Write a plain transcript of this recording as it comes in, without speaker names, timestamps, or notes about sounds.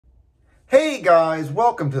Guys,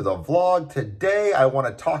 welcome to the vlog. Today I want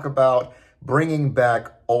to talk about bringing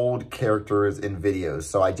back old characters in videos.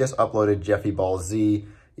 So I just uploaded Jeffy Ball Z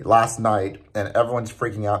last night and everyone's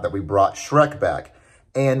freaking out that we brought Shrek back.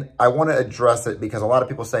 And I want to address it because a lot of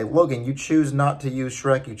people say, Logan, you choose not to use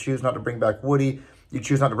Shrek, you choose not to bring back Woody, you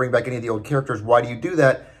choose not to bring back any of the old characters. Why do you do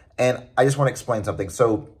that? And I just want to explain something.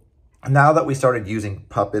 So now that we started using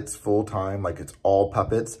puppets full time, like it's all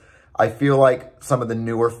puppets, I feel like some of the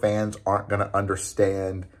newer fans aren't going to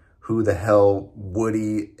understand who the hell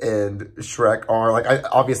Woody and Shrek are. Like,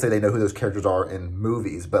 obviously they know who those characters are in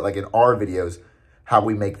movies, but like in our videos, how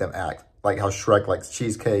we make them act. Like how Shrek likes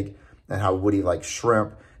cheesecake and how Woody likes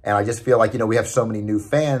shrimp. And I just feel like, we have so many new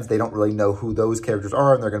fans, they don't really know who those characters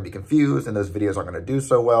are and they're going to be confused and those videos aren't going to do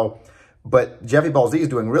so well. But Jeffy Ball Z is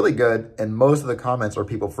doing really good and most of the comments are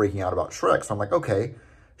people freaking out about Shrek. So I'm like, okay,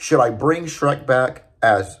 should I bring Shrek back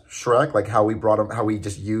as Shrek, like how we brought him, how we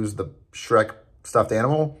just used the Shrek stuffed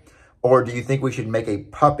animal? Or do you think we should make a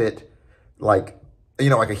puppet, like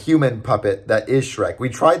a human puppet that is Shrek? We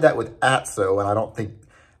tried that with Atso, and I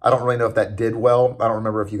don't really know if that did well. I don't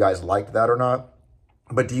remember if you guys liked that or not.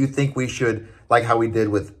 But do you think we should, like how we did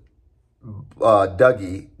with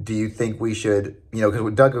Dougie, do you think we should, because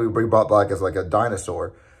with Dougie, we brought back as like a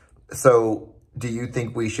dinosaur. So do you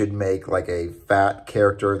think we should make like a fat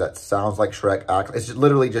character that sounds like Shrek? It's just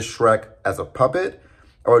literally just Shrek as a puppet?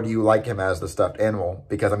 Or do you like him as the stuffed animal?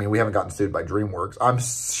 Because, we haven't gotten sued by DreamWorks. I'm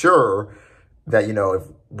sure that,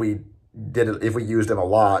 if we used him a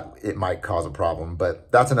lot, it might cause a problem.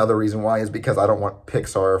 But that's another reason why, is because I don't want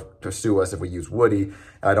Pixar to sue us if we use Woody. And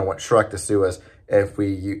I don't want Shrek to sue us or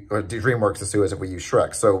DreamWorks to sue us if we use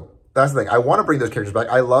Shrek. So that's the thing. I want to bring those characters back.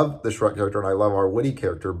 I love the Shrek character and I love our Woody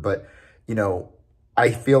character. But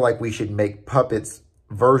I feel like we should make puppets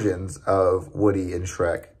versions of Woody and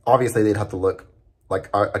Shrek. Obviously, they'd have to look like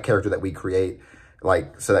a character that we create,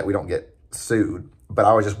 like, so that we don't get sued. But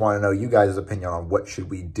I would just want to know you guys' opinion on what should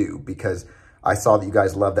we do, because I saw that you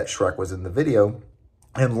guys loved that Shrek was in the video.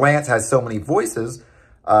 And Lance has so many voices,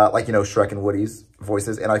 Shrek and Woody's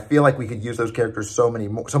voices. And I feel like we could use those characters so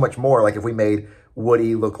much more. Like if we made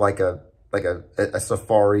Woody look like a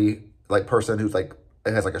safari person who's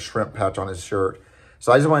has a shrimp patch on his shirt.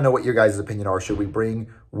 So I just want to know what your guys' opinion are. Should we bring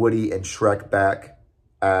Woody and Shrek back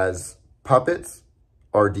as puppets?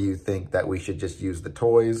 Or do you think that we should just use the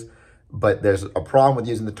toys? But there's a problem with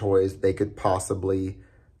using the toys. They could possibly,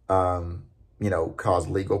 cause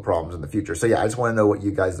legal problems in the future. So yeah, I just want to know what you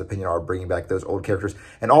guys' opinion are bringing back those old characters.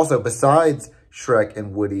 And also, besides Shrek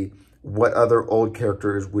and Woody, what other old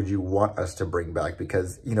characters would you want us to bring back?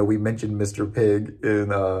 Because, we mentioned Mr. Pig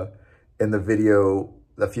in the video,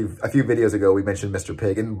 a few videos ago, we mentioned Mr.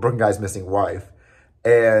 Pig and Brooke Guy's missing wife.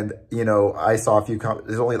 And, I saw a few comments.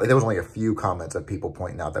 There was only a few comments of people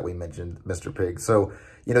pointing out that we mentioned Mr. Pig. So,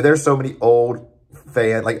 there's so many old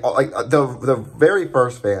fans, the very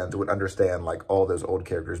first fans would understand all those old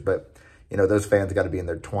characters, but those fans got to be in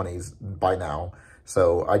their 20s by now.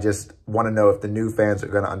 So I just want to know if the new fans are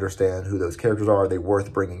going to understand who those characters are. Are they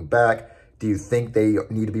worth bringing back? Do you think they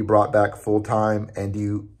need to be brought back full time?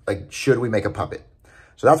 And should we make a puppet?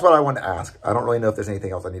 So that's what I wanted to ask. I don't really know if there's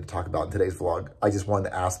anything else I need to talk about in today's vlog. I just wanted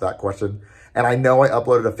to ask that question. And I know I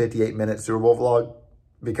uploaded a 58-minute Super Bowl vlog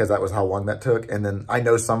because that was how long that took. And then I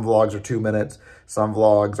know some vlogs are 2 minutes. Some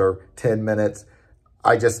vlogs are 10 minutes.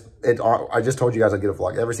 I just told you guys I'd get a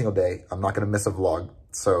vlog every single day. I'm not going to miss a vlog.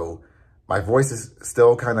 So my voice is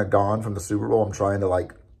still kind of gone from the Super Bowl. I'm trying to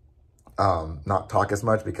not talk as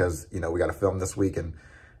much because, we got to film this week and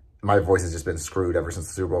my voice has just been screwed ever since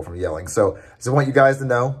the Super Bowl from yelling. So I just want you guys to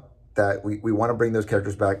know that we want to bring those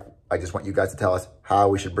characters back. I just want you guys to tell us how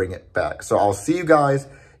we should bring it back. So I'll see you guys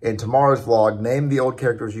in tomorrow's vlog. Name the old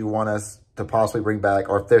characters you want us to possibly bring back,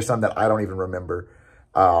 or if there's some that I don't even remember.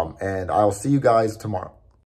 And I'll see you guys tomorrow.